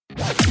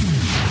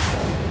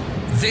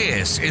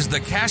This is the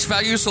Cash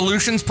Value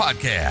Solutions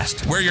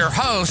Podcast, where your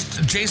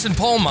hosts, Jason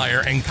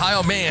Pohlmeyer and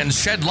Kyle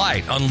Manns, shed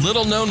light on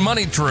little-known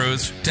money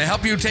truths to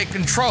help you take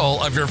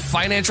control of your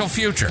financial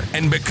future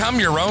and become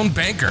your own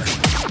banker.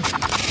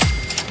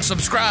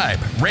 Subscribe,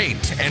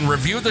 rate, and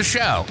review the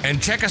show,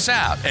 and check us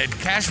out at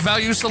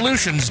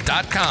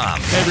cashvaluesolutions.com.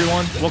 Hey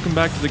everyone, welcome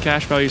back to the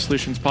Cash Value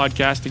Solutions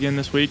Podcast again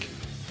this week.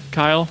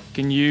 Kyle,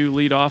 can you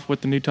lead off with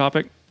the new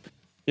topic?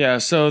 Yeah,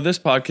 so this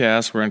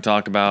podcast, we're going to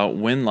talk about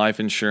when life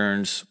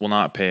insurance will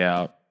not pay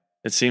out.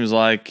 It seems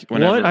like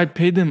whenever... What? I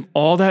paid them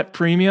all that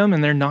premium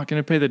and they're not going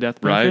to pay the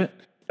death benefit? Right?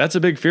 That's a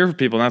big fear for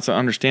people, and that's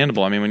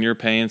understandable. I mean, when you're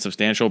paying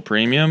substantial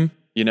premium,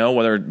 you know,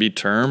 whether it be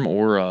term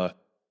or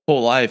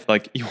whole life,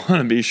 like you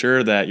want to be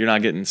sure that you're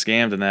not getting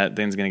scammed and that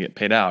thing's going to get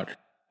paid out.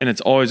 And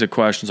it's always a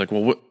question, it's like,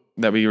 well, what,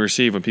 that we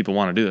receive when people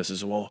want to do this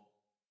is, well,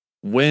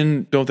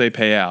 when don't they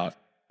pay out?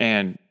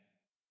 And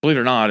believe it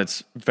or not,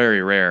 it's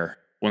very rare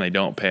when they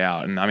don't pay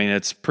out. And I mean,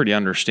 it's pretty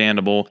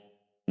understandable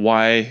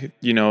why,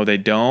 you know, they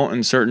don't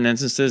in certain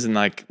instances. And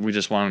like, we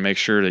just want to make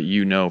sure that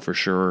you know for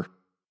sure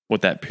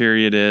what that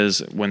period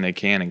is when they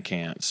can and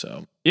can't.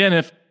 So, yeah. And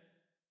if,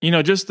 you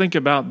know, just think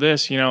about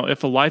this, you know,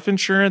 if a life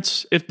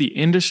insurance, if the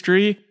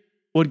industry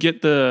would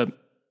get the,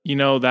 you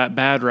know, that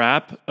bad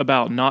rap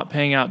about not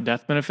paying out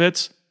death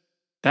benefits,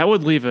 that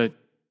would leave a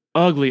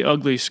ugly,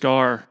 ugly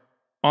scar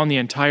on the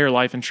entire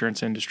life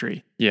insurance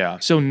industry. Yeah.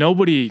 So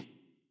nobody,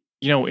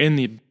 you know, in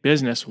the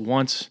business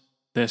wants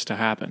this to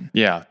happen.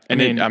 Yeah.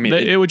 And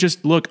it would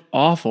just look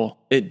awful.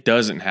 It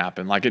doesn't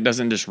happen. Like, it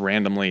doesn't just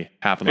randomly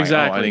happen. Like,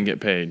 exactly. Oh, I didn't get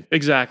paid.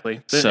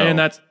 Exactly. So, and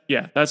that's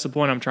the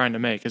point I'm trying to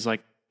make, is like,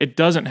 it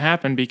doesn't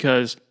happen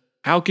because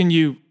how can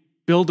you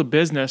build a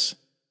business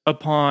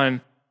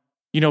upon,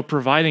 you know,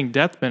 providing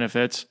death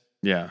benefits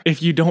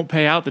if you don't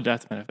pay out the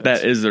death benefits?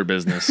 That is their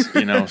business,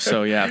 you know?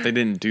 So yeah, if they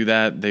didn't do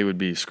that, they would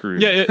be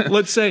screwed. Yeah.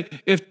 Let's say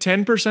if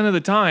 10% of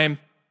the time,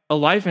 a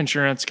life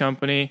insurance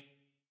company,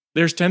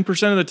 there's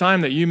 10% of the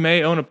time that you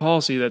may own a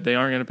policy that they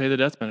aren't going to pay the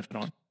death benefit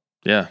on.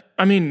 Yeah.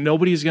 I mean,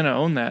 nobody's going to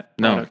own that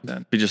product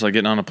then. Be just like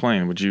getting on a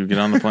plane. Would you get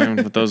on the plane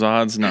with those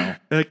odds? No.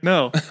 Heck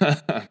no.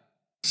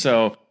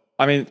 So,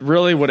 I mean,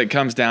 really what it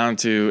comes down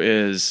to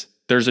is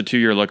there's a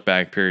 2-year look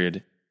back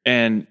period.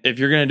 And if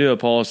you're going to do a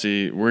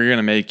policy, we're going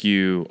to make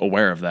you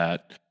aware of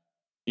that,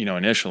 you know,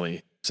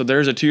 initially. So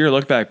there's a 2-year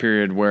look back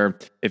period where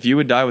if you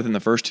would die within the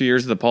first 2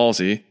 years of the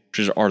policy,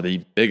 which are the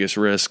biggest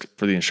risk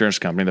for the insurance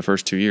company, the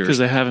first 2 years. Because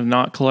they have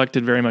not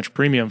collected very much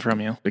premium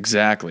from you.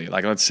 Exactly.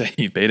 Like, let's say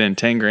you paid in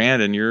 10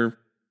 grand and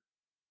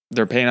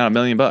they're paying out $1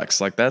 million.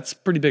 Like, that's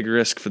pretty big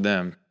risk for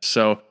them.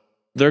 So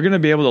they're going to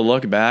be able to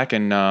look back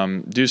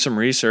and do some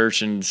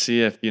research and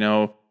see if, you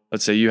know,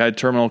 let's say you had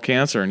terminal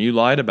cancer and you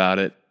lied about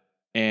it.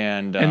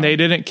 And they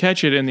didn't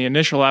catch it in the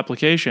initial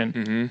application.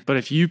 Mm-hmm. But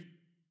if you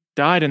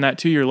died in that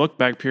 2-year look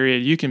back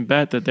period, you can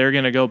bet that they're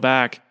going to go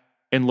back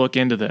and look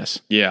into this.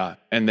 Yeah.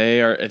 And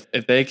they are,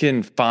 if they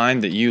can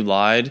find that you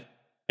lied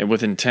and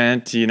with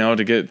intent, you know,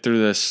 to get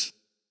this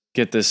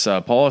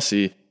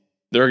policy,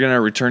 they're going to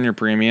return your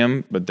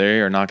premium, but they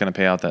are not going to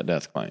pay out that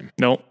death claim.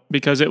 Nope,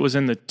 because it was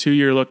in the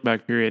 2-year look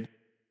back period.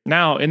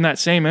 Now, in that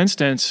same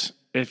instance,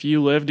 if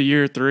you lived to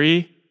year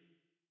 3,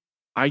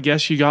 I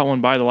guess you got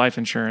one by the life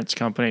insurance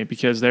company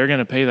because they're going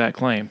to pay that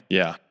claim.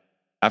 Yeah.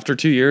 After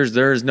 2 years,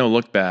 there is no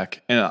look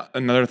back. And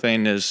another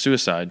thing is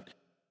suicide.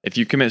 If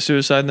you commit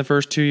suicide in the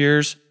first 2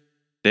 years,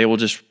 they will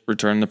just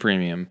return the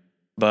premium.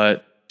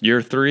 But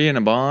year 3 and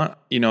above,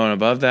 you know, and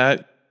above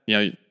that, you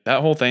know,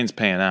 that whole thing's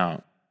paying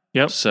out.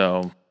 Yep.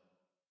 So,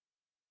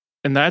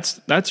 and that's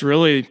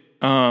really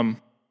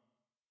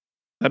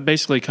that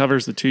basically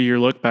covers the 2-year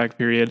look back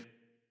period.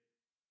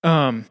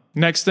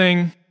 Next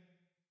thing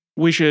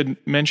we should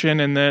mention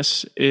in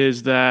this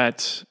is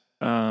that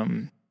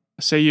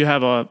say you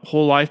have a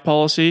whole life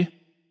policy,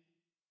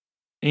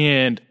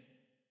 and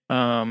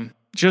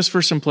just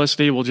for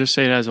simplicity, we'll just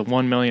say it has a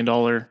 $1 million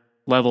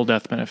level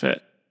death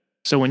benefit.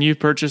 So when you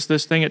purchased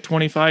this thing at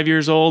 25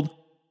 years old,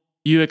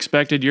 you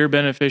expected your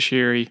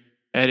beneficiary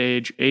at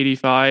age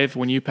 85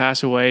 when you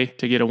pass away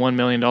to get a $1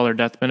 million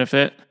death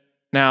benefit.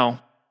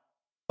 Now,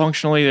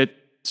 functionally,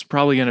 it's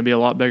probably going to be a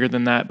lot bigger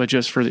than that, but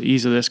just for the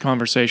ease of this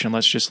conversation,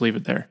 let's just leave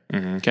it there.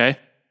 Mm-hmm. Okay?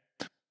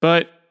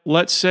 But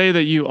let's say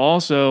that you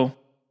also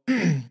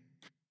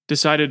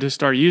decided to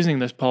start using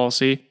this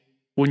policy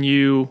when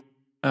you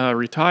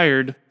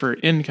retired for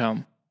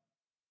income.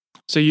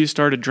 So you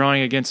started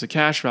drawing against the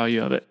cash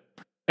value of it.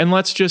 And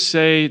let's just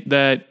say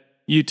that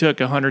you took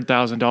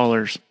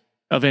 $100,000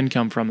 of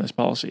income from this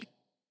policy.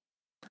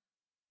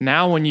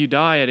 Now, when you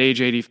die at age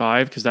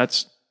 85, because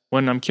that's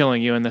when I'm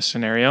killing you in this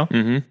scenario,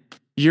 mm-hmm.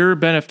 your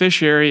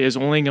beneficiary is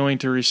only going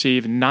to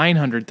receive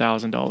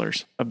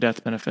 $900,000 of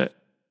death benefit.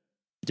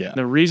 Yeah.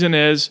 The reason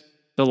is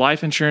the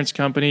life insurance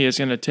company is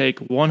going to take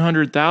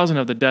 $100,000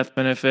 of the death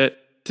benefit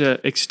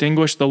to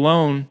extinguish the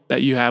loan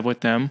that you have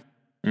with them,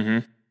 mm-hmm.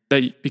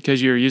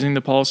 because you're using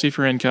the policy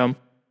for income,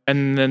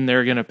 and then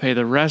they're going to pay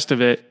the rest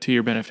of it to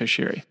your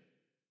beneficiary.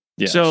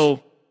 Yes.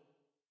 So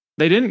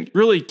they didn't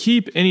really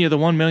keep any of the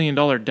 $1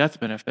 million death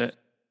benefit.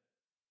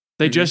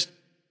 They mm-hmm. just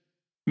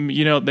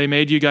they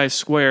made you guys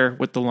square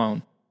with the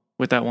loan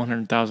with that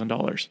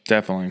 $100,000.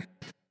 Definitely.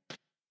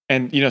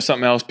 And,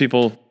 something else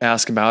people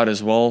ask about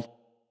as well.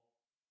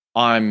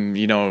 I'm,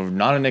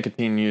 not a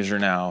nicotine user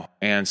now.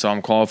 And so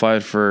I'm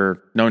qualified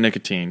for no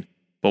nicotine.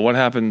 But what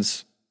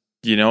happens,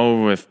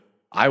 if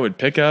I would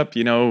pick up,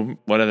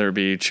 whether it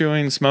be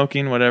chewing,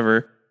 smoking,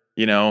 whatever,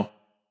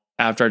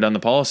 after I've done the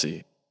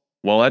policy?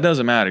 Well, that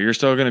doesn't matter. You're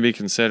still going to be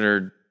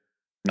considered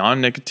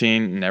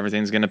non-nicotine and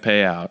everything's going to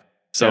pay out.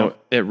 So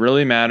It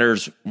really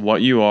matters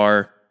what you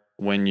are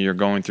when you're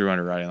going through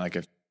underwriting. Like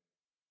if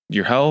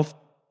your health,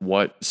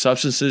 what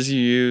substances you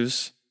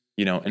use,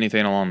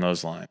 anything along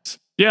those lines.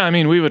 Yeah,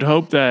 we would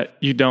hope that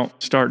you don't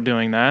start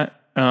doing that.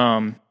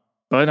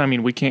 But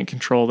we can't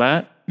control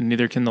that.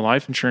 Neither can the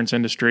life insurance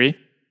industry.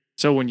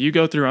 So when you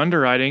go through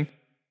underwriting,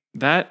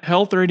 that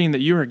health rating that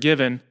you are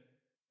given,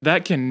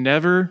 that can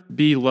never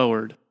be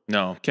lowered.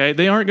 No. Okay?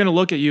 They aren't going to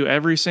look at you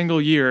every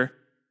single year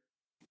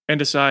and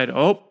decide,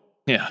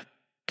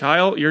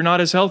 Kyle, you're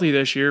not as healthy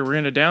this year. We're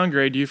going to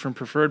downgrade you from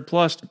preferred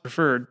plus to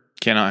preferred.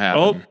 Cannot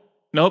happen.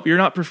 Nope, you're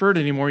not preferred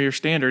anymore. You're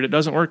standard. It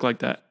doesn't work like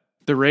that.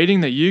 The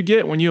rating that you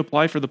get when you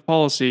apply for the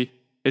policy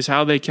is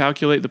how they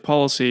calculate the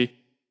policy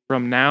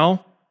from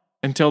now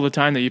until the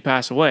time that you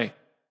pass away.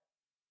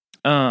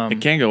 It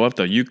can go up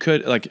though. You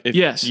could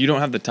if you don't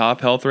have the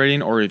top health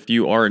rating, or if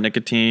you are a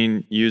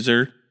nicotine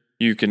user,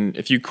 you can,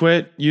 if you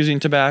quit using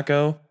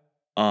tobacco,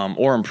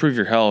 or improve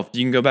your health,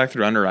 you can go back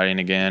through underwriting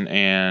again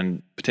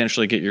and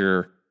potentially get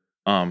your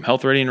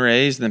health rating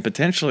raised. Then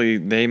potentially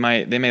they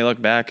may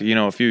look back,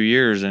 a few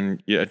years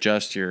and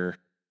adjust your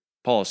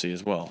policy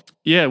as well.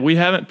 Yeah, we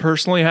haven't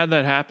personally had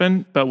that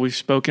happen, but we've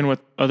spoken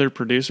with other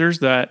producers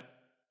that,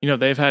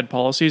 they've had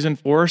policies in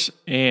force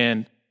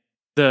and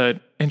the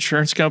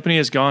insurance company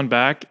has gone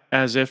back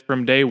as if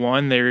from day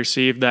one they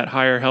received that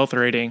higher health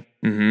rating.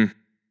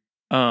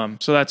 Mm-hmm.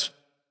 So that's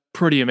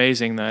pretty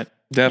amazing that,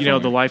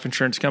 Definitely. the life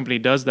insurance company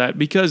does that,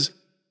 because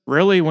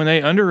really when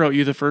they underwrote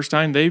you the first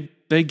time,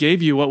 they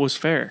gave you what was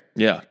fair.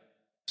 Yeah.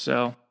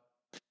 So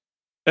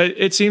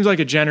it seems like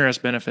a generous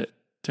benefit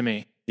to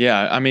me.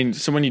 Yeah.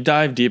 So when you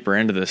dive deeper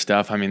into this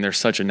stuff, there's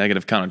such a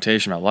negative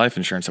connotation about life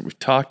insurance that we've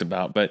talked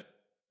about, but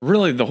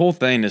really the whole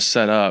thing is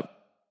set up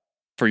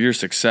for your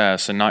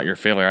success and not your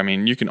failure.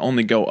 You can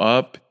only go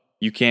up.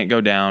 You can't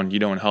go down. You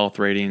don't have health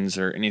ratings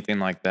or anything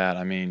like that.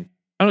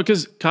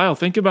 Because Kyle,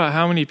 think about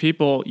how many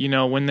people,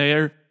 when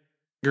they're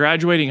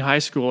graduating high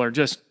school are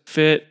just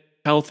fit,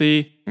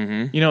 healthy.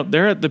 Mm-hmm.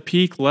 They're at the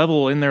peak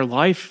level in their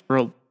life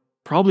for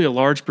probably a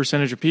large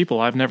percentage of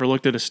people. I've never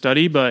looked at a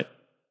study, but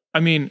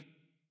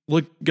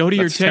look, go to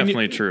That's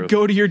definitely true.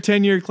 Go to your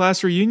 10-year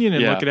class reunion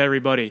and look at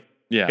everybody.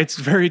 Yeah. It's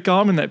very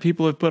common that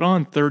people have put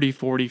on 30,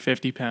 40,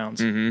 50 pounds.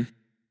 Mm-hmm.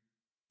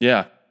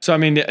 Yeah. So,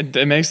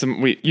 it makes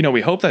them,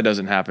 we hope that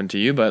doesn't happen to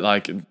you,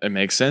 but it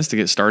makes sense to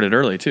get started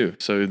early too.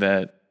 So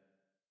that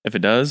if it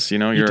does,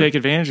 you take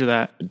advantage of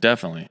that.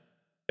 Definitely.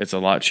 It's a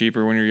lot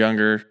cheaper when you're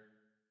younger.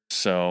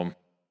 So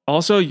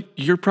also,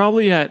 you're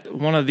probably at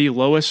one of the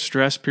lowest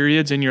stress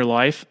periods in your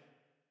life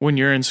when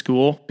you're in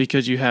school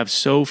because you have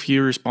so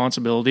few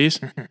responsibilities.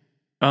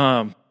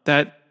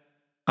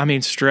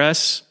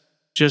 Stress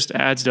just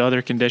adds to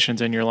other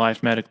conditions in your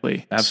life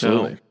medically.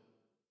 Absolutely.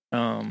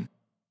 So,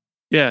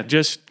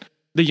 just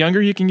the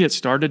younger you can get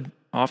started,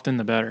 often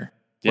the better.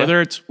 Yeah.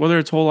 Whether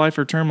it's whole life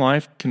or term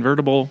life,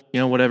 convertible,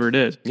 whatever it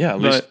is. Yeah,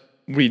 at least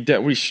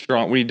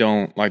we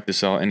don't like to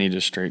sell any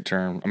just straight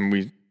term.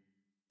 We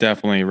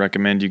definitely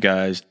recommend you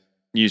guys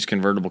use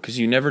convertible because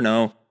you never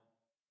know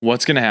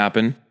what's going to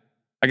happen.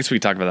 I guess we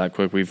talked about that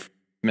quick. We've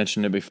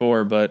mentioned it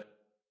before, but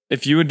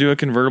if you would do a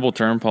convertible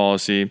term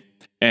policy,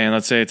 and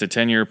let's say it's a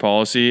 10-year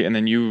policy, and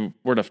then you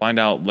were to find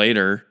out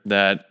later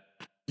that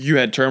you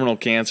had terminal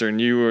cancer and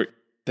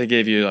they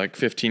gave you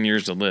 15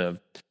 years to live.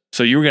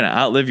 So you were going to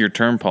outlive your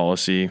term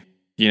policy,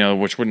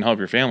 which wouldn't help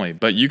your family,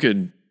 but you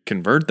could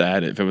convert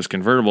that if it was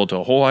convertible to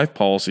a whole life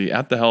policy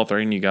at the health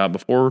rating you got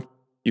before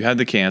you had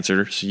the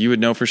cancer. So you would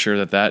know for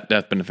sure that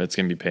death benefit's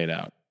going to be paid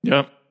out.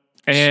 Yep.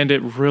 And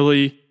it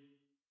really,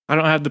 I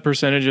don't have the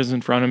percentages in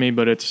front of me,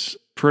 but it's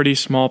pretty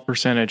small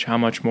percentage how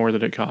much more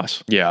that it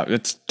costs. Yeah,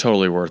 it's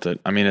totally worth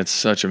it. It's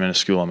such a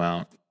minuscule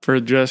amount.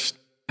 For just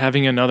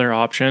having another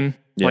option,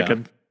 like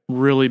a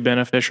really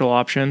beneficial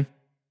option.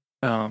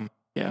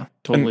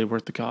 Totally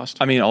worth the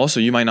cost. Also,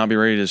 you might not be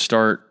ready to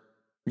start,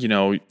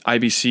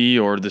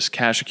 IBC or this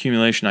cash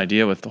accumulation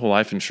idea with the whole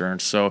life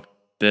insurance. So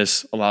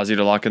this allows you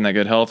to lock in that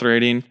good health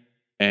rating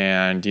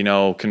and,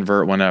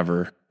 convert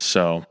whenever.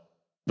 So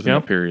within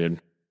a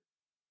period.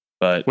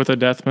 But with a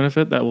death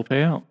benefit that will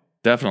pay out.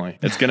 Definitely.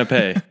 It's going to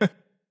pay.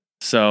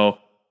 So,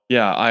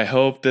 I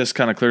hope this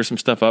kind of clears some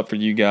stuff up for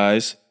you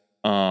guys.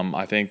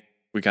 I think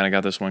we kind of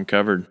got this one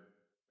covered.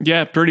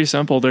 Yeah, pretty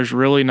simple. There's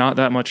really not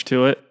that much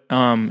to it.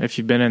 If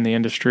you've been in the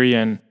industry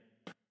and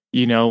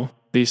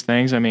these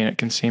things, it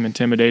can seem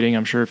intimidating,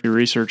 I'm sure, if you're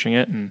researching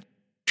it and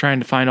trying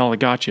to find all the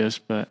gotchas,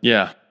 but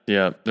yeah,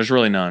 there's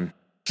really none.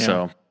 Yeah.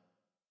 So,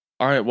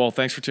 all right. Well,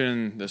 thanks for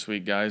tuning in this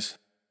week, guys.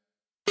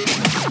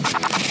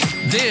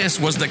 This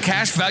was the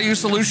Cash Value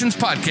Solutions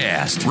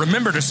Podcast.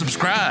 Remember to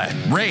subscribe,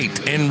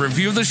 rate, and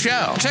review the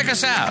show. Check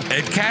us out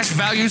at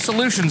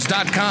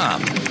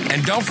cashvaluesolutions.com.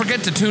 And don't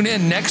forget to tune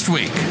in next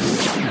week.